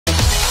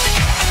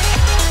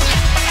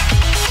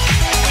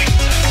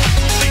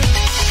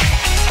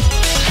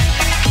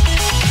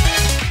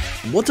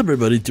What's up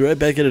everybody, DueRag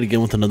back at it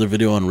again with another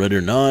video on Ready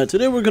or Not.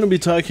 Today we're going to be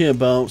talking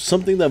about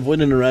something that Void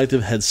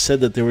Interactive had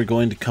said that they were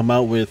going to come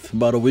out with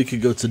about a week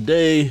ago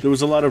today. There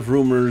was a lot of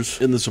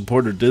rumors in the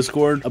supporter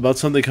Discord about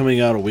something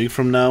coming out a week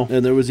from now,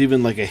 and there was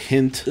even like a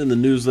hint in the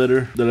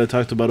newsletter that I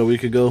talked about a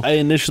week ago. I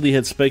initially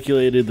had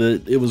speculated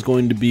that it was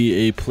going to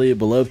be a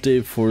playable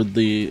update for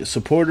the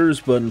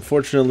supporters, but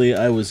unfortunately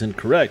I was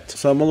incorrect.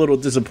 So I'm a little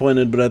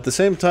disappointed, but at the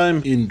same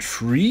time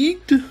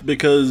intrigued,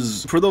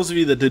 because for those of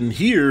you that didn't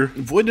hear,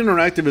 Void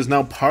Interactive is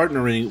now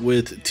partnering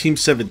with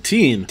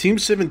Team17.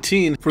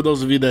 Team17, for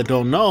those of you that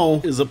don't know,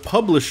 is a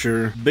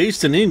publisher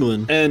based in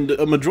England, and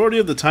a majority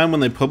of the time when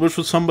they publish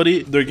with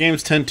somebody, their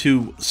games tend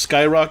to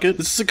skyrocket.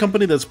 This is a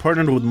company that's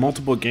partnered with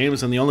multiple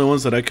games, and the only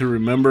ones that I can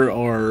remember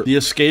are The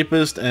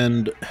Escapist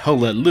and Hell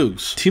Let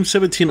Loose.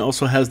 Team17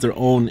 also has their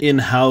own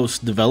in-house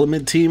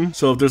development team,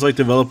 so if there's like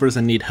developers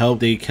that need help,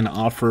 they can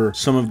offer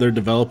some of their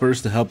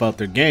developers to help out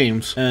their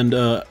games. And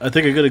I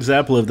think a good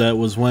example of that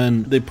was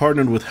when they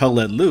partnered with Hell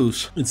Let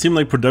Loose. It seemed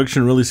like production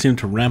really seemed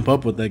to ramp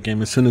up with that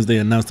game as soon as they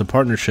announced the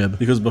partnership,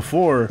 because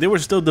before they were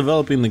still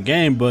developing the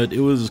game, but it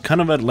was kind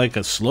of at like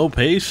a slow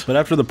pace. But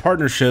after the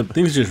partnership,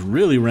 things just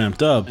really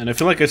ramped up, and I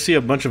feel like I see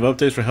a bunch of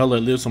updates for Hell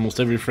Let Loose almost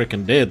every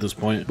freaking day at this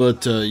point.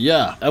 But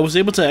yeah, I was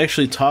able to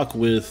actually talk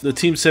with the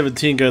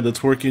Team17 guy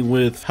that's working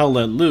with Hell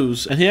Let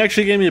Loose, and he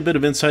actually gave me a bit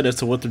of insight as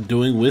to what they're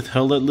doing with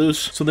Hell Let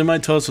Loose, so they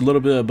might tell us a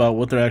little bit about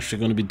what they're actually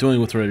going to be doing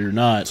with Ready or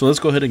Not. So let's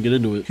go ahead and get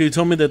into it. He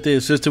told me that they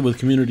assisted with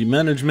community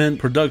management,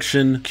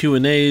 production,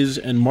 Q&As,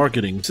 and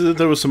marketing. So that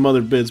there was some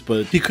other bits,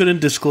 but he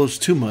couldn't disclose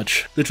too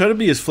much. They try to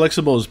be as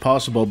flexible as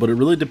possible, but it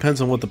really depends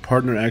on what the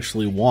partner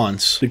actually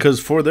wants, because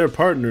for their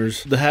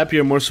partners, the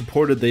happier, more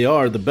supported they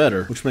are, the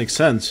better, which makes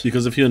sense,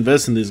 because if you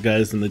invest in these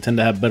guys, then they tend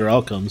to have better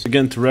outcomes.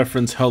 Again, to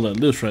reference Hell Let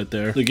Loose right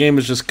there, the game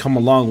has just come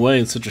a long way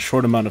in such a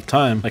short amount of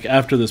time, like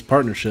after this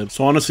partnership.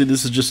 So honestly,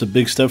 this is just a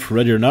big step for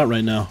Ready or Not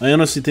right now. I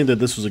honestly think that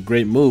this was a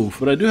great move,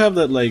 but I do have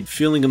that like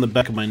feeling in the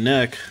back of my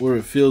neck where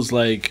it feels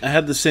like I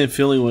had the same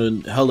feeling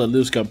when Hell Let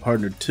Loose got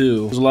partnered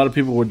too, because a lot of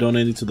people were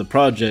donating to the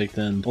project,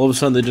 and all of a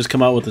sudden they just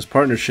come out with this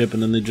partnership,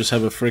 and then they just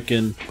have a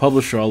freaking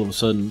publisher all of a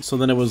sudden. So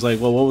then it was like,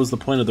 well, what was the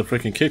point of the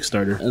freaking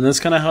Kickstarter? And that's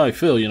kind of how I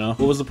feel, you know?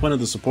 What was the point of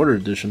the supporter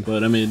edition?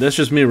 But I mean, that's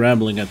just me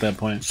rambling at that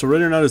point. So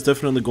Ready or Not is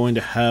definitely going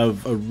to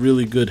have a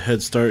really good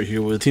head start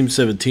here with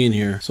Team17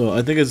 here. So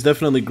I think it's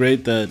definitely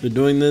great that they're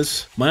doing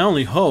this. My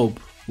only hope,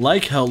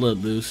 like Hell Let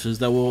Loose, is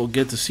that we'll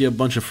get to see a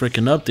bunch of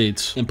freaking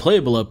updates, and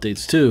playable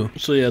updates too.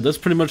 So yeah, that's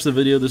pretty much the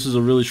video. This is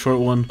a really short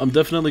one. I'm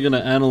definitely going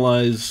to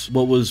analyze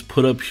what was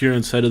put up here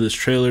inside of this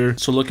trailer,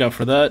 so look out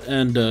for that.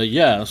 And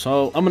yeah,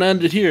 so I'm going to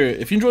end it here.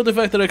 If you enjoyed the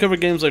fact that I cover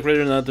games like Ready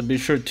or Not, then be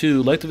sure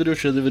to like the video,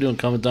 share the video, and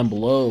comment down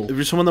below. If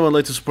you're someone that would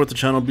like to support the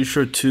channel, be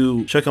sure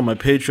to check out my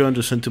Patreon.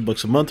 Just send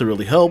 $2 a month, it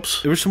really helps.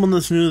 If you're someone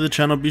that's new to the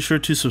channel, be sure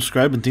to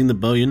subscribe and ding the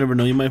bell. You never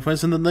know, you might find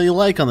something that you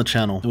like on the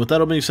channel. And with that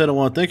all being said, I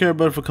want to thank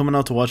everybody for coming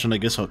out to watch, and I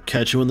guess I'll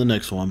catch you in the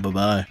next one.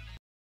 Bye-bye.